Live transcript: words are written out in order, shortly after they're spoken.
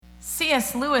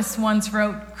C.S. Lewis once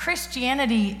wrote,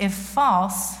 "Christianity, if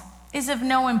false, is of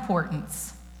no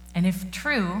importance, and if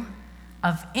true,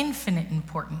 of infinite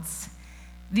importance.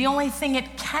 The only thing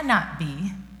it cannot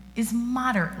be is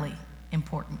moderately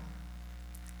important."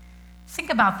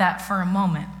 Think about that for a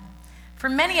moment. For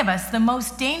many of us, the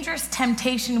most dangerous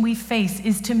temptation we face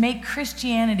is to make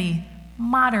Christianity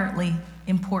moderately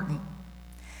important,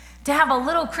 to have a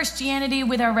little Christianity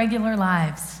with our regular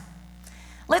lives.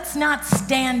 Let's not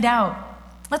stand out.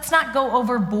 Let's not go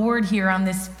overboard here on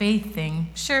this faith thing.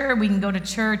 Sure, we can go to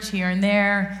church here and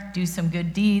there, do some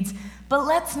good deeds, but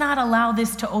let's not allow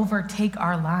this to overtake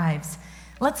our lives.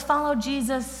 Let's follow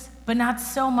Jesus, but not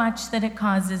so much that it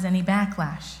causes any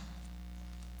backlash.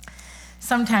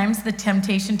 Sometimes the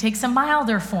temptation takes a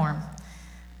milder form.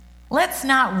 Let's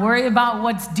not worry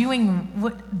about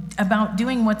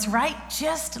doing what's right.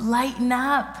 Just lighten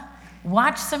up.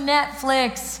 Watch some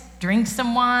Netflix, drink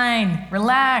some wine,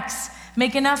 relax,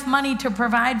 make enough money to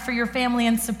provide for your family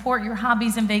and support your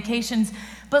hobbies and vacations,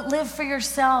 but live for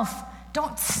yourself.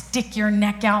 Don't stick your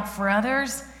neck out for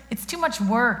others. It's too much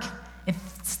work.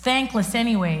 It's thankless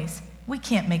anyways. We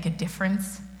can't make a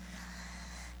difference.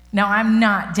 Now, I'm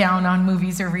not down on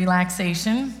movies or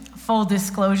relaxation. Full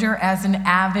disclosure, as an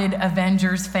avid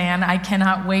Avengers fan, I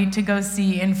cannot wait to go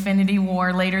see Infinity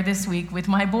War later this week with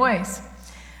my boys.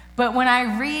 But when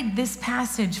I read this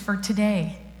passage for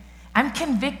today, I'm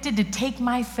convicted to take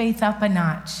my faith up a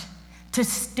notch, to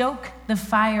stoke the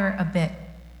fire a bit,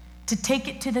 to take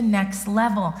it to the next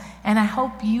level, and I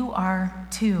hope you are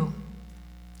too.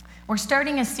 We're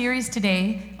starting a series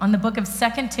today on the book of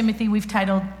 2 Timothy we've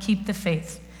titled Keep the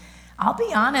Faith. I'll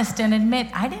be honest and admit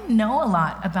I didn't know a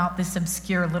lot about this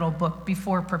obscure little book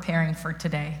before preparing for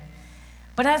today.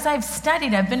 But as I've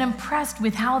studied, I've been impressed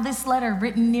with how this letter,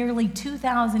 written nearly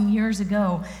 2,000 years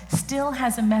ago, still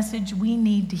has a message we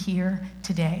need to hear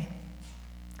today.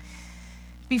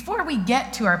 Before we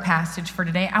get to our passage for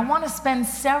today, I want to spend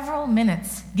several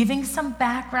minutes giving some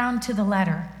background to the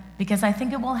letter, because I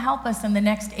think it will help us in the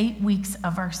next 8 weeks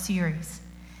of our series.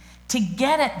 To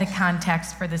get at the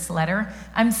context for this letter,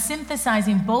 I'm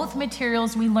synthesizing both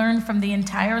materials we learned from the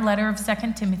entire letter of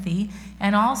 2 Timothy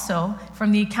and also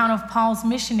from the account of Paul's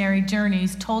missionary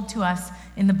journeys told to us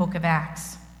in the book of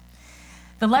Acts.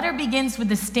 The letter begins with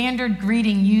the standard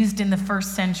greeting used in the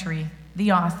first century: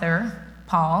 the author,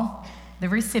 Paul, the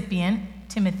recipient,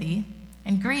 Timothy,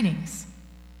 and greetings.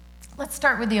 Let's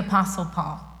start with the Apostle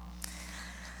Paul.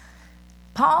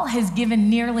 Paul has given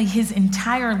nearly his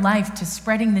entire life to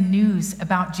spreading the news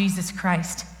about Jesus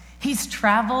Christ. He's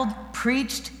traveled,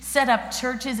 preached, set up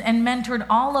churches, and mentored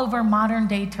all over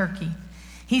modern-day Turkey.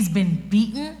 He's been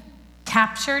beaten,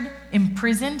 captured,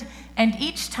 imprisoned, and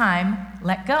each time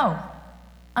let go,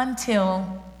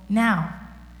 until now.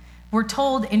 We're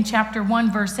told in chapter 1,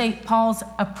 verse 8, Paul's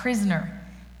a prisoner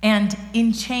and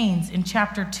in chains in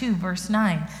chapter 2, verse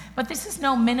 9. But this is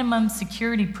no minimum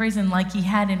security prison like he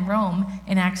had in Rome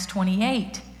in Acts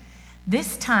 28.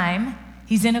 This time,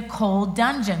 he's in a cold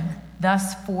dungeon,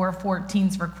 thus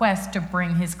 4:14's request to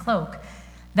bring his cloak.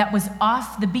 That was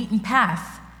off the beaten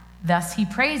path. Thus he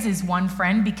praises one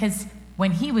friend because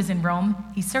when he was in Rome,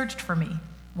 he searched for me,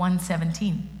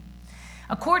 1:17.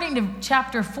 According to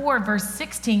chapter 4, verse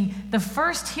 16, the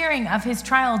first hearing of his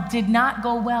trial did not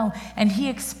go well, and he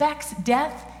expects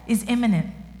death is imminent.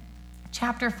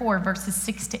 Chapter 4, verses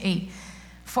 6-8.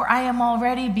 "For I am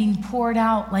already being poured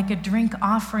out like a drink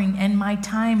offering, and my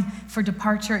time for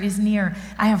departure is near.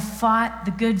 I have fought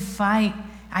the good fight.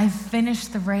 I've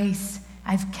finished the race.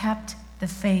 I've kept the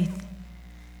faith."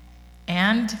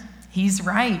 And he's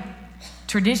right.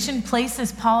 Tradition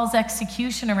places Paul's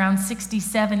execution around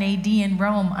 67 AD in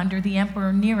Rome under the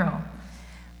Emperor Nero.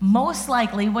 Most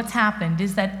likely what's happened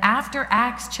is that after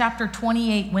Acts chapter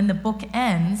 28, when the book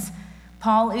ends,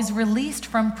 Paul is released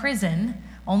from prison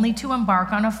only to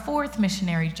embark on a fourth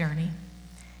missionary journey.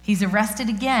 He's arrested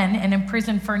again and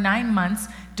imprisoned for 9 months,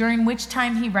 during which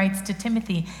time he writes to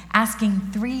Timothy, asking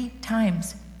 3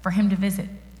 times for him to visit.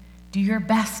 "Do your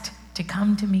best to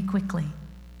come to me quickly."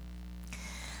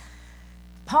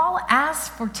 Paul asks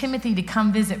for Timothy to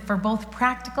come visit for both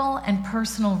practical and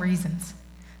personal reasons.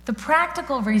 The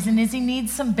practical reason is he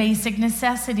needs some basic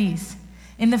necessities.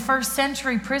 In the first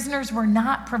century, prisoners were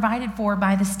not provided for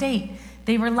by the state.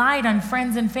 They relied on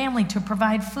friends and family to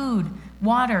provide food,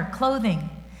 water, clothing.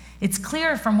 It's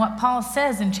clear from what Paul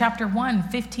says in chapter 1,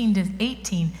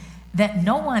 15-18, that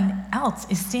no one else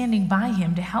is standing by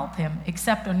him to help him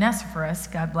except Onesiphorus,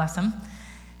 God bless him.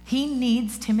 He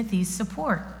needs Timothy's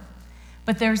support.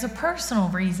 But there's a personal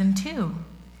reason too.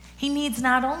 He needs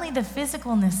not only the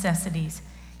physical necessities,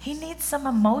 he needs some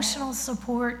emotional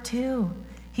support too.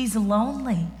 He's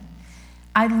lonely.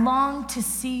 I long to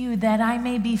see you that I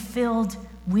may be filled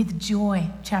with joy,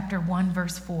 chapter 1,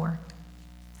 verse 4.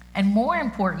 And more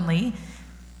importantly,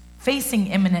 facing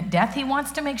imminent death, he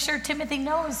wants to make sure Timothy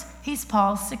knows he's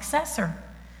Paul's successor.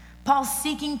 Paul's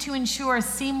seeking to ensure a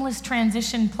seamless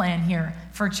transition plan here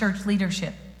for church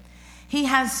leadership. He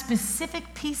has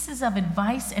specific pieces of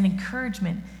advice and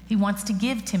encouragement he wants to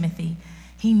give Timothy.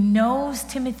 He knows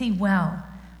Timothy well,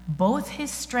 both his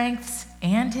strengths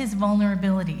and his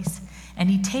vulnerabilities, and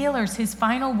he tailors his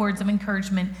final words of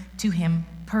encouragement to him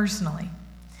personally.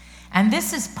 And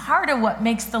this is part of what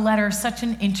makes the letter such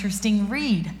an interesting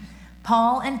read,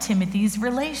 Paul and Timothy's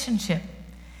relationship.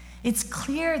 It's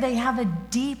clear they have a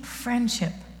deep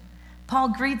friendship. Paul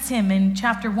greets him in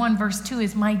chapter 1, verse 2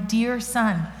 as my dear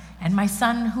son and my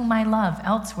son whom I love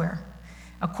elsewhere.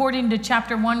 According to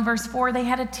chapter 1, verse 4, they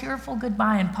had a tearful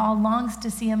goodbye, and Paul longs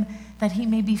to see him that he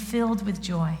may be filled with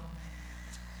joy.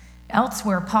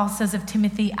 Elsewhere, Paul says of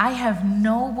Timothy, I have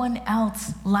no one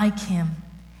else like him.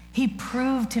 He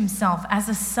proved himself as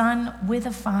a son with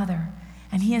a father,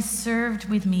 and he has served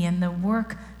with me in the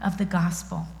work of the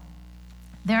gospel.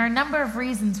 There are a number of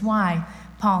reasons why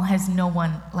Paul has no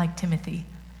one like Timothy.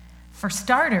 For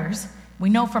starters, we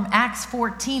know from Acts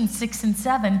 14, 6 and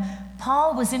 7,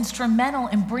 Paul was instrumental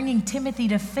in bringing Timothy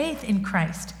to faith in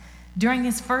Christ during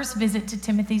his first visit to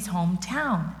Timothy's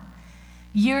hometown.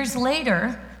 Years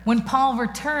later, when Paul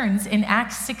returns in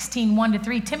Acts 16,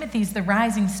 1-3, Timothy's the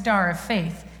rising star of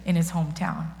faith in his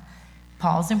hometown.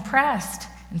 Paul's impressed,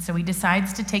 and so he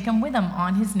decides to take him with him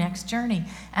on his next journey,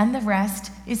 and the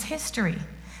rest is history.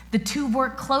 The two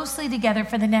work closely together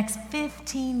for the next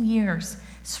 15 years,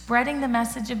 spreading the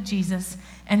message of Jesus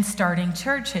and starting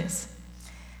churches.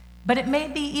 But it may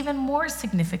be even more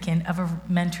significant of a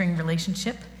mentoring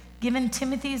relationship given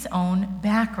Timothy's own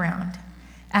background.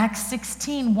 Acts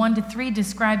 16, 1-3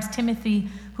 describes Timothy,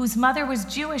 whose mother was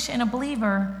Jewish and a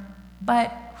believer,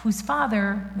 but whose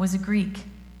father was a Greek.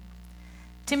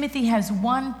 Timothy has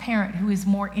one parent who is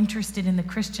more interested in the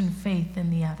Christian faith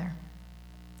than the other.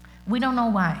 We don't know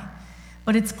why,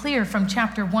 but it's clear from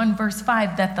chapter 1, verse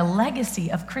 5, that the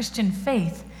legacy of Christian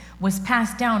faith was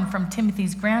passed down from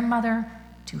Timothy's grandmother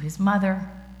to his mother,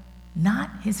 not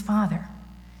his father.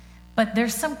 But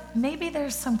maybe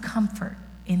there's some comfort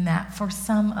in that for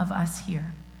some of us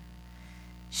here.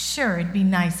 Sure, it'd be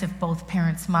nice if both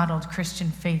parents modeled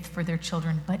Christian faith for their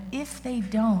children, but if they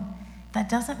don't, that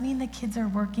doesn't mean the kids are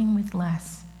working with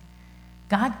less.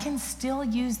 God can still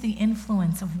use the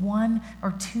influence of one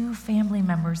or two family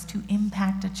members to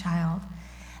impact a child,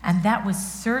 and that was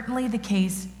certainly the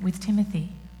case with Timothy.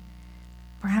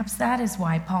 Perhaps that is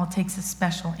why Paul takes a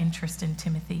special interest in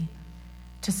Timothy,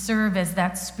 to serve as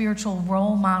that spiritual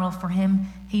role model for him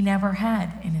he never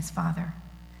had in his father.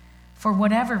 For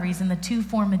whatever reason, the two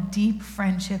form a deep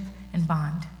friendship and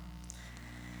bond.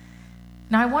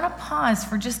 Now, I want to pause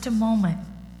for just a moment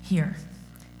here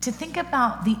to think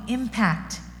about the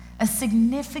impact a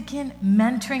significant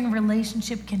mentoring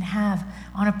relationship can have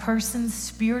on a person's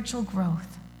spiritual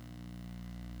growth.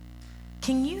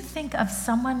 Can you think of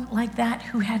someone like that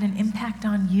who had an impact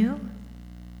on you?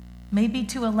 Maybe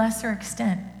to a lesser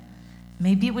extent.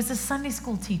 Maybe it was a Sunday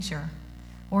school teacher,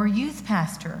 or a youth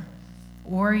pastor,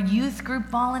 or a youth group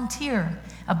volunteer,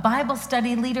 a Bible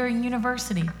study leader in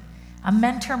university, a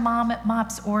mentor mom at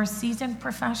MOPS, or a seasoned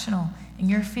professional in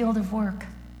your field of work.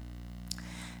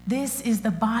 This is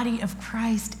the body of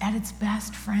Christ at its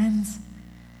best, friends.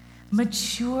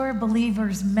 Mature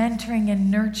believers mentoring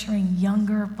and nurturing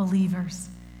younger believers.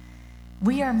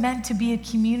 We are meant to be a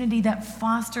community that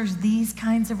fosters these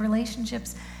kinds of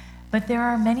relationships, but there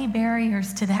are many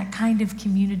barriers to that kind of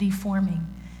community forming.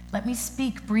 Let me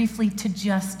speak briefly to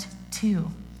just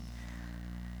two.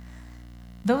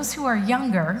 Those who are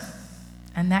younger,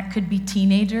 and that could be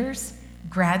teenagers,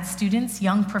 grad students,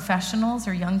 young professionals,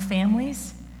 or young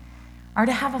families, are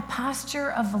to have a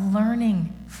posture of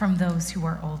learning from those who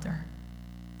are older.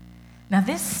 Now,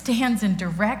 this stands in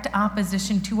direct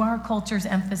opposition to our culture's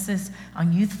emphasis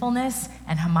on youthfulness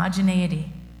and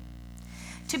homogeneity.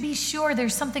 To be sure,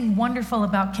 there's something wonderful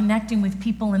about connecting with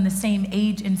people in the same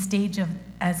age and stage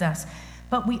as us,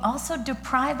 but we also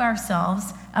deprive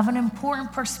ourselves of an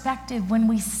important perspective when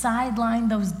we sideline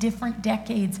those different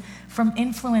decades from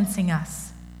influencing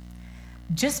us.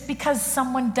 Just because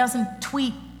someone doesn't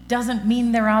tweet doesn't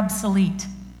mean they're obsolete.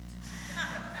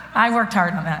 I worked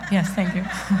hard on that. Yes, thank you.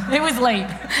 It was late.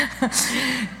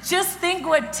 Just think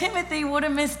what Timothy would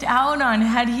have missed out on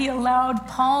had he allowed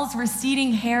Paul's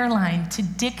receding hairline to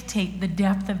dictate the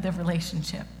depth of the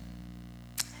relationship.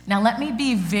 Now, let me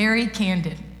be very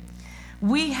candid.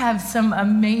 We have some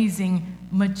amazing,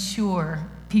 mature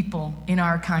people in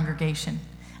our congregation.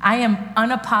 I am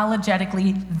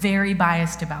unapologetically very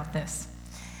biased about this.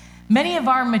 Many of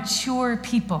our mature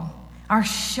people are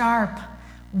sharp,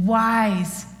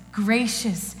 wise,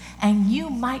 gracious, and you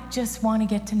might just want to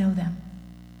get to know them.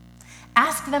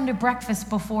 Ask them to breakfast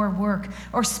before work,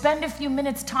 or spend a few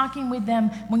minutes talking with them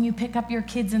when you pick up your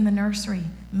kids in the nursery.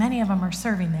 Many of them are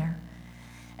serving there.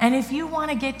 And if you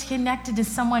want to get connected to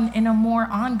someone in a more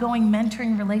ongoing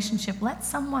mentoring relationship, let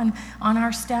someone on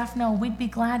our staff know. We'd be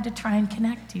glad to try and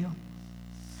connect you.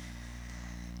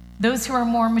 Those who are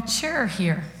more mature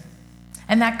here,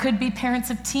 and that could be parents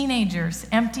of teenagers,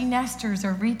 empty nesters,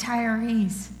 or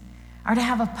retirees, are to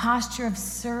have a posture of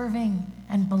serving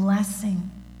and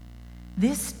blessing.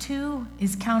 This too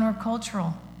is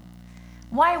countercultural.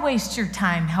 Why waste your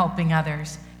time helping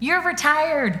others? You're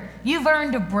retired. You've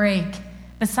earned a break.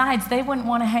 Besides, they wouldn't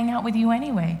want to hang out with you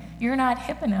anyway. You're not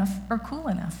hip enough or cool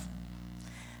enough.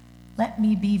 Let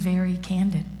me be very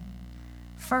candid.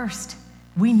 First,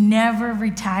 we never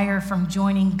retire from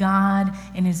joining God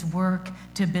in his work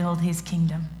to build his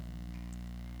kingdom.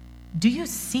 Do you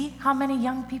see how many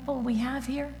young people we have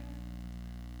here?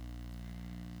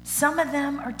 Some of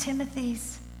them are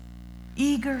Timothys,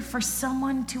 eager for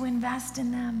someone to invest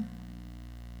in them.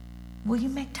 Will you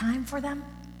make time for them?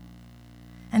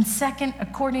 And second,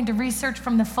 according to research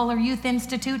from the Fuller Youth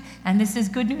Institute, and this is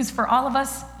good news for all of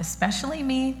us, especially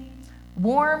me,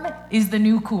 warm is the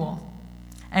new cool.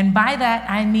 And by that,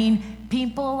 I mean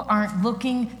people aren't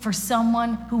looking for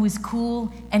someone who is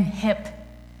cool and hip.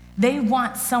 They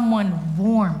want someone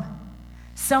warm,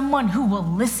 someone who will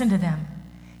listen to them,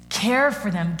 care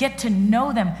for them, get to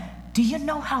know them. Do you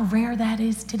know how rare that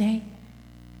is today?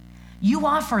 You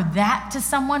offer that to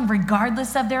someone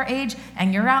regardless of their age,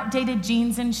 and your outdated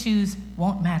jeans and shoes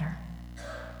won't matter.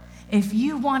 If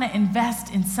you want to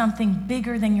invest in something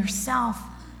bigger than yourself,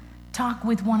 talk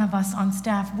with one of us on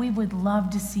staff. We would love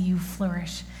to see you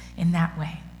flourish in that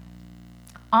way.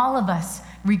 All of us,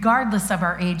 regardless of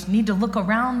our age, need to look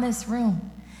around this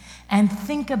room and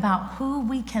think about who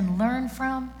we can learn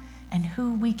from and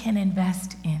who we can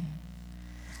invest in.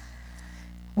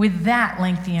 With that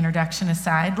lengthy introduction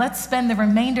aside, let's spend the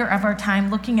remainder of our time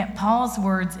looking at Paul's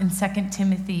words in 2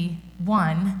 Timothy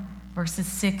 1, verses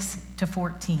 6 to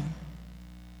 14.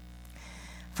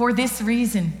 For this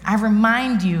reason, I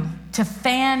remind you to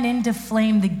fan into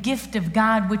flame the gift of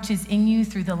God which is in you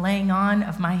through the laying on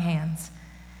of my hands.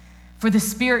 For the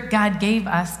Spirit God gave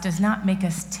us does not make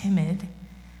us timid,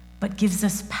 but gives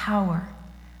us power,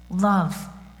 love,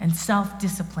 and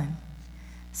self-discipline.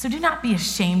 So do not be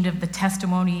ashamed of the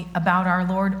testimony about our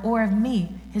Lord or of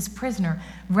me, his prisoner.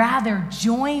 Rather,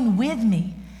 join with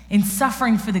me in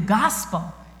suffering for the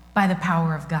gospel by the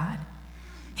power of God.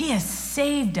 He has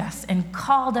saved us and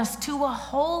called us to a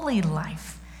holy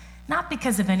life, not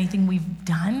because of anything we've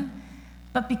done,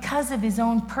 but because of his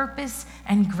own purpose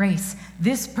and grace.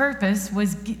 This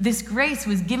grace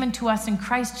was given to us in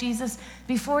Christ Jesus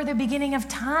before the beginning of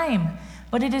time.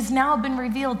 But it has now been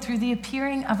revealed through the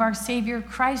appearing of our Savior,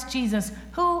 Christ Jesus,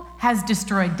 who has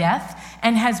destroyed death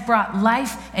and has brought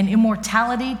life and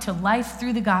immortality to life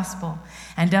through the gospel.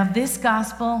 And of this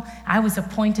gospel, I was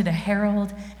appointed a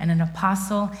herald and an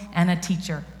apostle and a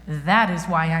teacher. That is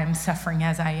why I am suffering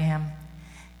as I am.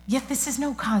 Yet this is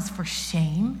no cause for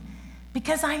shame,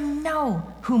 because I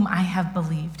know whom I have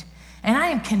believed. And I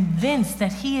am convinced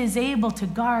that he is able to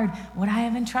guard what I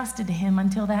have entrusted to him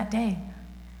until that day.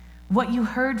 What you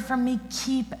heard from me,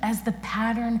 keep as the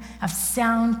pattern of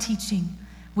sound teaching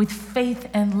with faith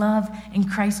and love in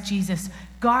Christ Jesus.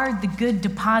 Guard the good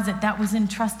deposit that was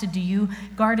entrusted to you.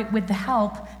 Guard it with the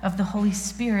help of the Holy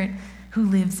Spirit who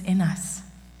lives in us.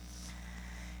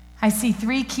 I see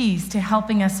 3 keys to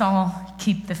helping us all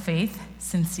keep the faith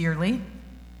sincerely.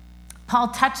 Paul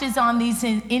touches on these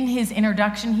in his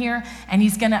introduction here, and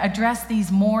he's going to address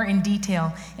these more in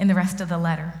detail in the rest of the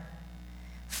letter.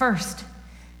 First,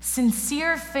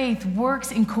 sincere faith works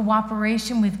in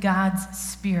cooperation with God's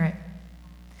Spirit.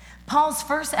 Paul's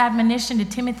first admonition to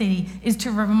Timothy is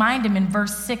to remind him in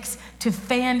verse 6 to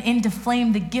fan into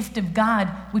flame the gift of God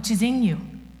which is in you.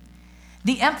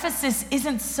 The emphasis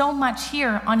isn't so much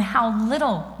here on how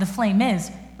little the flame is.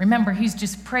 Remember, he's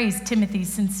just praised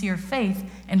Timothy's sincere faith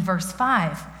in verse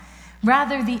 5.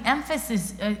 Rather, the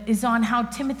emphasis is on how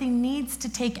Timothy needs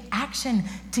to take action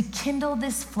to kindle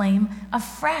this flame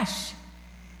afresh.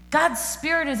 God's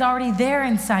Spirit is already there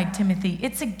inside Timothy.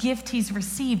 It's a gift he's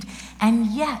received. And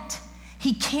yet,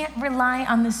 he can't rely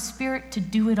on the Spirit to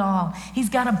do it all. He's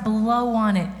got to blow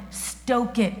on it,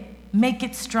 stoke it, make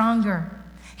it stronger.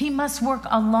 He must work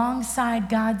alongside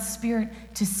God's Spirit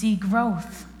to see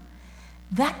growth.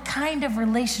 That kind of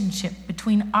relationship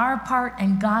between our part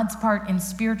and God's part in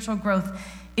spiritual growth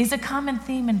is a common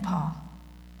theme in Paul.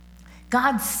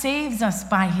 God saves us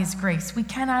by his grace. We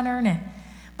cannot earn it.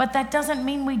 But that doesn't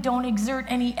mean we don't exert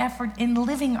any effort in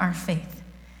living our faith.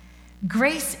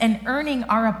 Grace and earning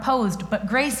are opposed, but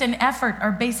grace and effort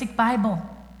are basic Bible.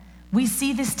 We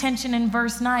see this tension in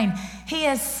verse 9. He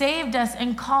has saved us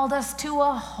and called us to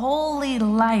a holy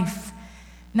life,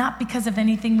 not because of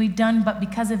anything we've done, but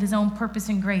because of his own purpose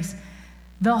and grace.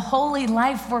 The holy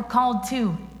life we're called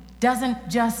to doesn't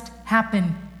just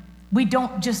happen. We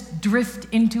don't just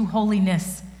drift into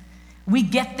holiness. We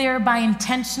get there by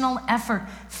intentional effort,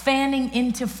 fanning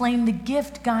into flame the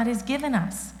gift God has given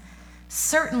us.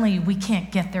 Certainly, we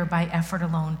can't get there by effort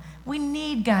alone. We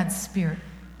need God's Spirit,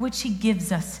 which he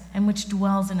gives us and which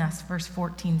dwells in us, verse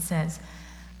 14 says.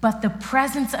 But the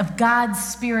presence of God's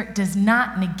Spirit does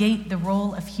not negate the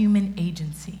role of human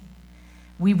agency.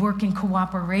 We work in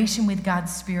cooperation with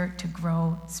God's Spirit to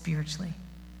grow spiritually.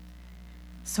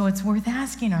 So it's worth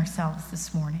asking ourselves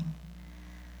this morning,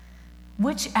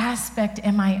 which aspect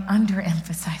am I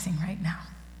underemphasizing right now?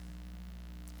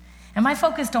 Am I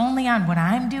focused only on what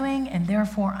I'm doing and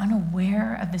therefore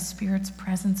unaware of the Spirit's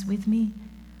presence with me?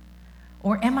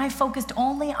 Or am I focused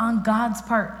only on God's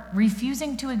part,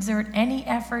 refusing to exert any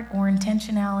effort or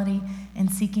intentionality in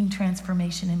seeking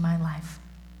transformation in my life?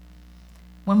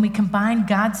 When we combine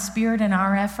God's Spirit and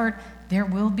our effort, there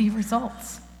will be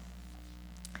results.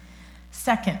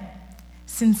 Second,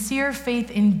 sincere faith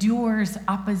endures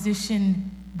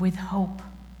opposition with hope.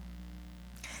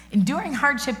 Enduring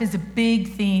hardship is a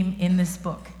big theme in this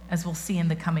book, as we'll see in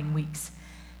the coming weeks.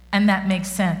 And that makes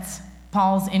sense.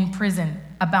 Paul's in prison,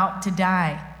 about to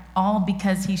die, all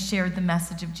because he shared the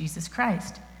message of Jesus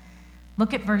Christ.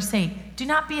 Look at verse 8. Do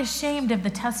not be ashamed of the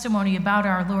testimony about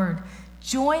our Lord.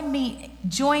 Join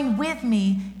with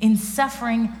me in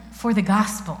suffering for the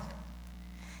gospel.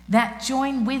 That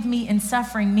join with me in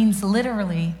suffering means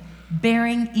literally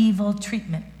bearing evil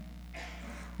treatment.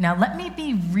 Now, let me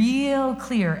be real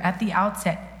clear at the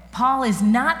outset. Paul is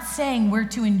not saying we're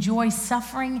to enjoy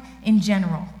suffering in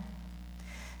general.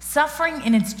 Suffering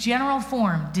in its general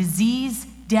form, disease,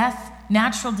 death,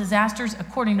 natural disasters,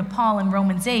 according to Paul in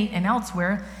Romans 8 and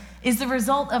elsewhere, is the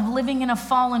result of living in a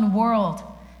fallen world,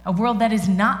 a world that is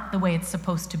not the way it's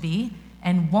supposed to be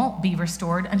and won't be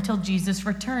restored until Jesus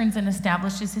returns and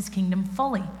establishes his kingdom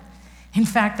fully. In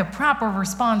fact, the proper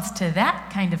response to that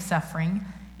kind of suffering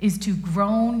is to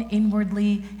groan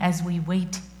inwardly as we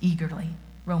wait eagerly.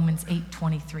 Romans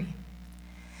 8:23.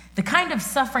 The kind of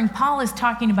suffering Paul is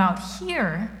talking about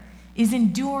here is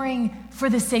enduring for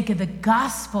the sake of the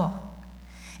gospel.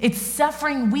 It's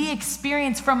suffering we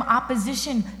experience from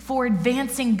opposition for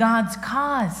advancing God's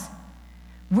cause.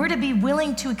 We're to be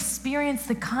willing to experience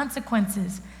the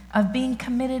consequences of being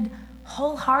committed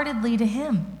wholeheartedly to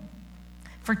him.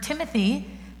 For Timothy,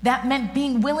 that meant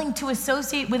being willing to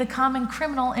associate with a common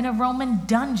criminal in a Roman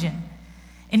dungeon.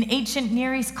 In ancient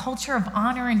Near East culture of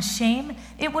honor and shame,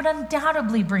 it would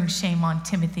undoubtedly bring shame on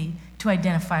Timothy to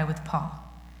identify with Paul.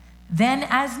 Then,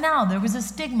 as now, there was a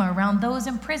stigma around those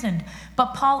imprisoned.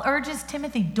 But Paul urges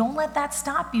Timothy, don't let that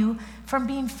stop you from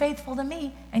being faithful to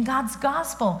me and God's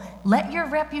gospel. Let your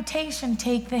reputation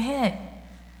take the hit.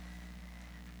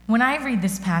 When I read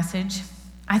this passage,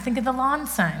 I think of the lawn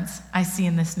signs I see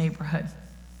in this neighborhood.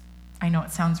 I know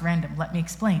it sounds random. Let me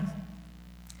explain.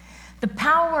 The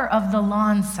power of the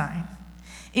lawn sign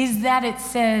is that it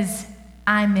says,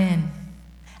 I'm in.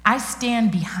 I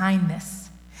stand behind this.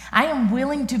 I am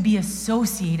willing to be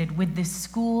associated with this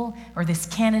school or this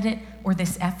candidate or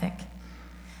this ethic.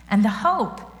 And the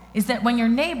hope is that when your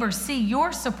neighbors see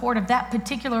your support of that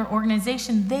particular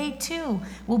organization, they too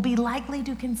will be likely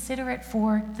to consider it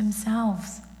for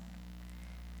themselves.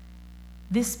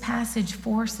 This passage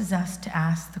forces us to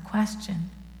ask the question,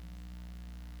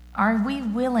 are we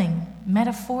willing,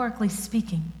 metaphorically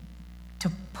speaking,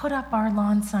 to put up our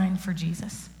lawn sign for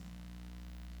Jesus,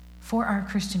 for our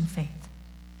Christian faith?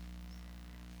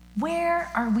 Where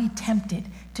are we tempted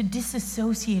to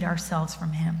disassociate ourselves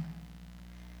from him?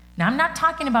 Now, I'm not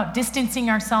talking about distancing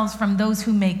ourselves from those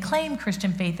who may claim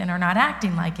Christian faith and are not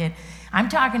acting like it. I'm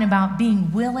talking about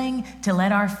being willing to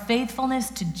let our faithfulness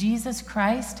to Jesus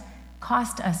Christ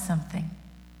cost us something.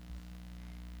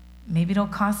 Maybe it'll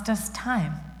cost us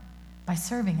time by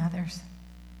serving others.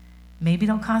 Maybe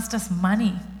it'll cost us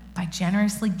money by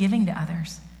generously giving to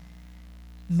others.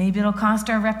 Maybe it'll cost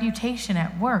our reputation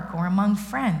at work or among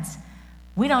friends.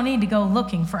 We don't need to go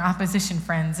looking for opposition,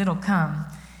 friends. It'll come.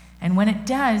 And when it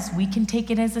does, we can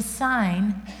take it as a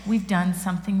sign we've done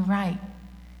something right.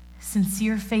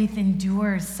 Sincere faith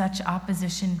endures such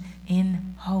opposition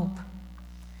in hope.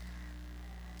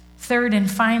 Third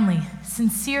and finally,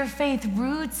 sincere faith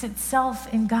roots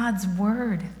itself in God's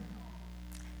word.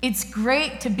 It's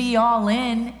great to be all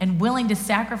in and willing to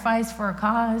sacrifice for a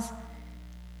cause,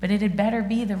 but it had better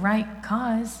be the right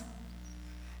cause.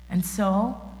 And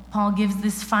so, Paul gives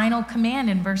this final command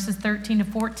in verses 13 to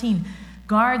 14.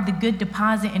 Guard the good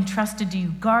deposit entrusted to you.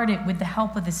 Guard it with the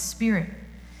help of the Spirit.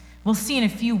 We'll see in a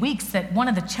few weeks that one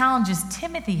of the challenges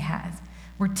Timothy has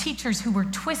were teachers who were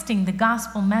twisting the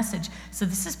gospel message. So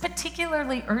this is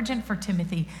particularly urgent for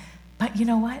Timothy. But you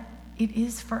know what? It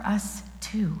is for us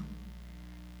too.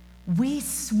 We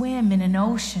swim in an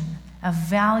ocean of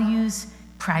values,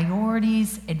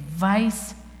 priorities,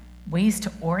 advice, ways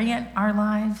to orient our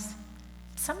lives.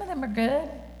 Some of them are good.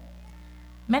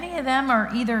 Many of them are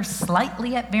either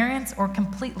slightly at variance or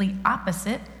completely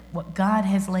opposite what God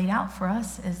has laid out for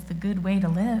us as the good way to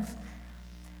live.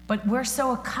 But we're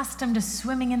so accustomed to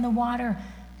swimming in the water,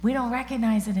 we don't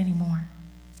recognize it anymore.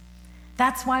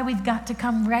 That's why we've got to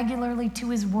come regularly to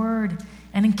His Word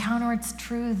and encounter its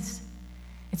truths.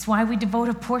 It's why we devote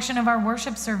a portion of our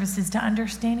worship services to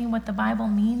understanding what the Bible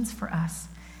means for us.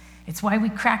 It's why we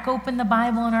crack open the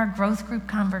Bible in our growth group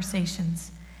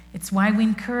conversations. It's why we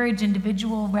encourage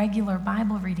individual, regular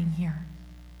Bible reading here.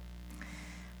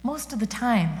 Most of the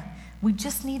time, we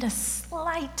just need a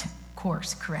slight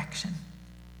course correction.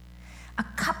 A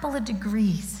couple of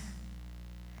degrees.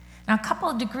 Now, a couple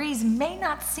of degrees may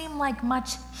not seem like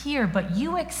much here, but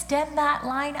you extend that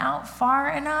line out far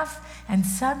enough, and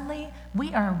suddenly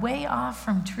we are way off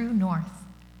from true north.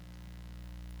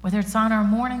 Whether it's on our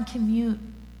morning commute,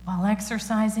 while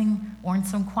exercising, or in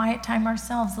some quiet time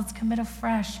ourselves, let's commit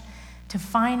afresh to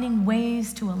finding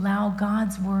ways to allow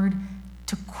God's word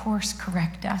to course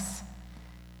correct us,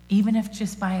 even if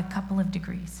just by a couple of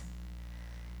degrees.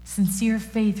 Sincere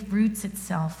faith roots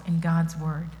itself in God's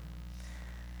word.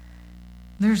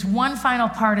 There's one final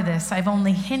part of this I've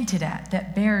only hinted at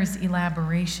that bears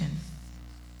elaboration.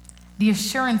 The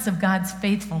assurance of God's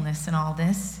faithfulness in all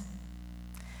this.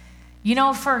 You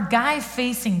know, for a guy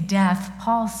facing death,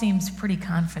 Paul seems pretty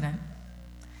confident.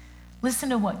 Listen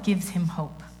to what gives him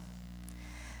hope.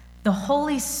 The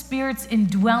Holy Spirit's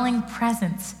indwelling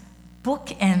presence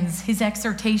bookends his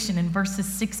exhortation in verses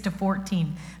 6 to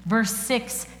 14. Verse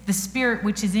 6, the Spirit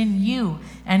which is in you.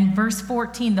 And verse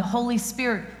 14, the Holy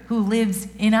Spirit who lives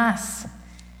in us.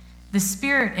 The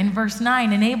Spirit, in verse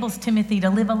 9, enables Timothy to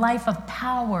live a life of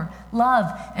power,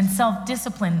 love, and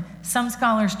self-discipline. Some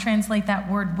scholars translate that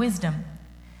word wisdom.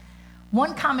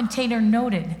 One commentator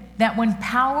noted that when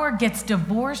power gets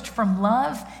divorced from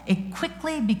love, it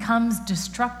quickly becomes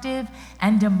destructive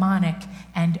and demonic.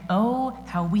 And oh,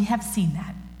 how we have seen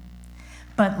that.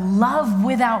 But love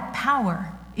without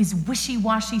power is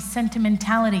wishy-washy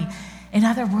sentimentality. In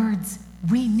other words,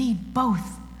 we need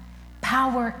both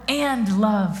power and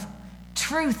love.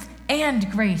 Truth and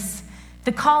grace.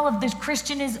 The call of the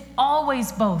Christian is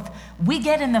always both. We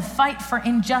get in the fight for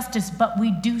injustice, but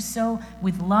we do so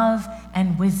with love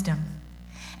and wisdom.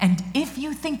 And if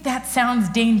you think that sounds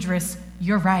dangerous,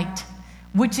 you're right,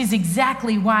 which is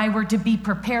exactly why we're to be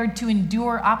prepared to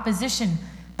endure opposition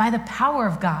by the power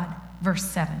of God, verse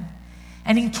 7.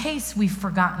 And in case we've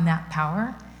forgotten that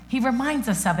power, he reminds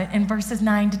us of it in verses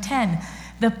 9 to 10.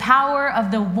 The power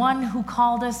of the one who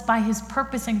called us by his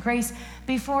purpose and grace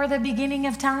before the beginning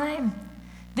of time.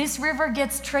 This river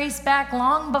gets traced back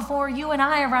long before you and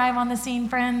I arrive on the scene,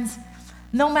 friends.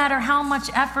 No matter how much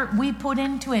effort we put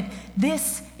into it,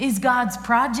 this is God's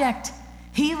project.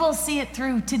 He will see it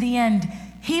through to the end.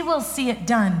 He will see it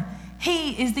done.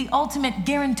 He is the ultimate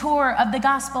guarantor of the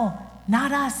gospel,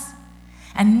 not us.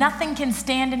 And nothing can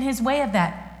stand in his way of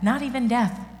that, not even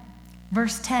death.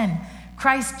 Verse 10,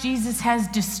 Christ Jesus has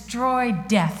destroyed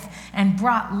death and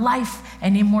brought life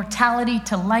and immortality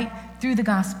to light through the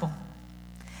gospel.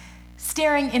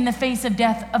 Staring in the face of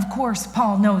death, of course,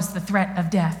 Paul knows the threat of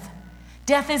death.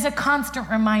 Death is a constant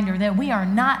reminder that we are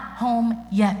not home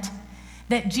yet,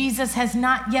 that Jesus has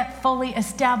not yet fully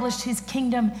established his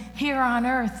kingdom here on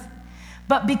earth.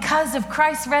 But because of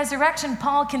Christ's resurrection,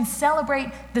 Paul can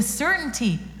celebrate the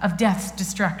certainty of death's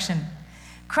destruction.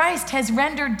 Christ has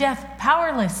rendered death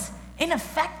powerless,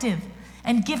 ineffective,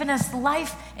 and given us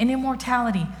life and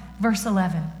immortality. Verse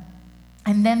 11.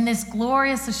 And then this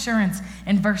glorious assurance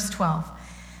in verse 12.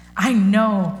 I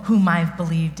know whom I've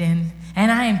believed in,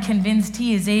 and I am convinced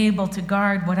he is able to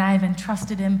guard what I have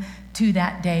entrusted him to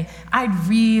that day. I'd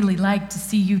really like to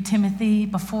see you, Timothy,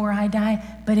 before I die,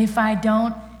 but if I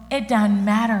don't, it doesn't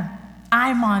matter.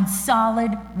 I'm on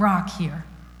solid rock here.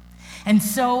 And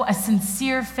so a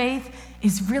sincere faith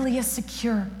is really a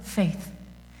secure faith.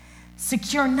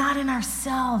 Secure not in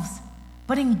ourselves,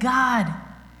 but in God.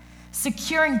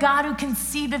 secure in God who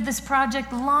conceived of this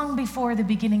project long before the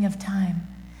beginning of time.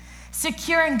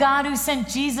 Secure in God who sent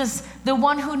Jesus, the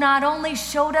one who not only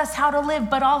showed us how to live,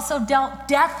 but also dealt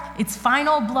death its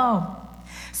final blow.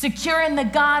 Secure in the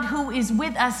God who is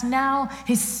with us now,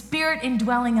 his Spirit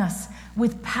indwelling us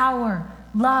with power,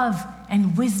 love,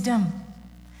 and wisdom.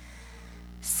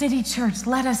 City Church,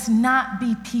 let us not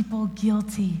be people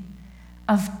guilty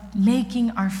of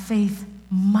making our faith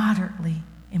moderately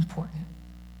important.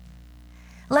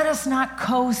 Let us not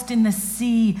coast in the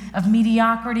sea of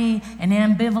mediocrity and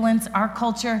ambivalence our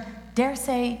culture, dare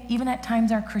say, even at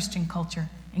times our Christian culture,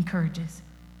 encourages.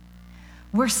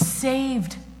 We're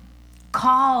saved,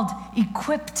 called,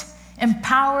 equipped,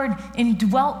 empowered,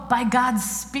 indwelt by God's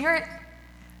Spirit.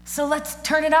 So let's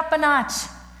turn it up a notch.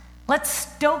 Let's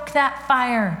stoke that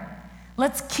fire.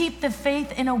 Let's keep the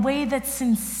faith in a way that's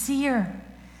sincere.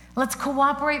 Let's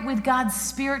cooperate with God's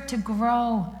Spirit to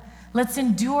grow. Let's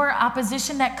endure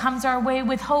opposition that comes our way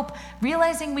with hope,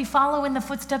 realizing we follow in the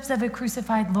footsteps of a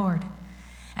crucified Lord.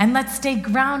 And let's stay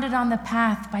grounded on the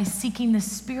path by seeking the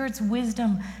Spirit's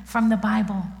wisdom from the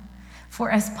Bible. For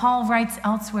as Paul writes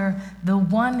elsewhere, the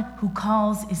one who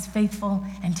calls is faithful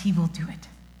and he will do it.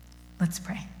 Let's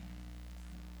pray.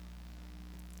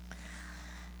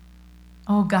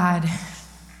 Oh God,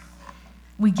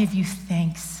 we give you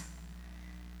thanks.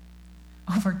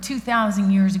 Over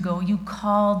 2,000 years ago, you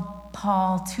called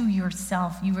Paul to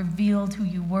yourself. You revealed who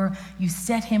you were. You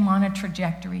set him on a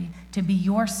trajectory to be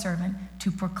your servant,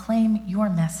 to proclaim your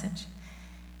message.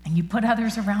 And you put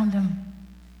others around him.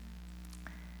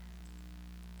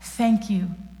 Thank you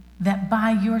that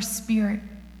by your Spirit,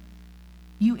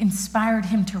 you inspired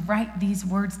him to write these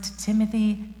words to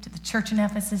Timothy, to the church in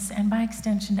Ephesus, and by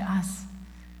extension to us.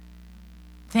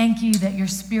 Thank you that your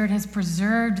Spirit has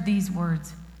preserved these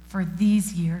words for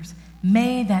these years.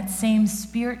 May that same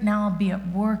Spirit now be at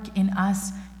work in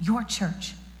us, your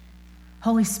church.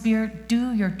 Holy Spirit,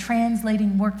 do your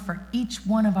translating work for each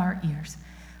one of our ears.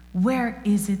 Where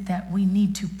is it that we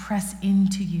need to press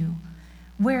into you?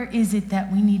 Where is it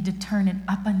that we need to turn it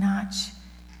up a notch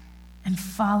and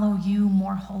follow you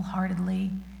more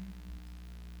wholeheartedly?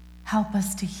 Help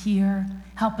us to hear.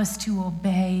 Help us to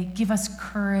obey. Give us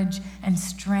courage and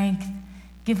strength.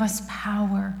 Give us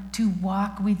power to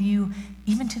walk with you,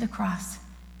 even to the cross,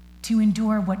 to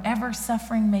endure whatever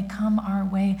suffering may come our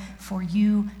way, for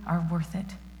you are worth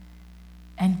it.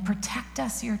 And protect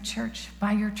us, your church,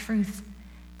 by your truth,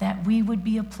 that we would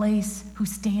be a place who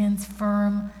stands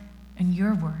firm in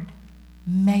your word.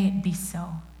 May it be so,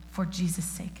 for Jesus'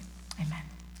 sake. Amen.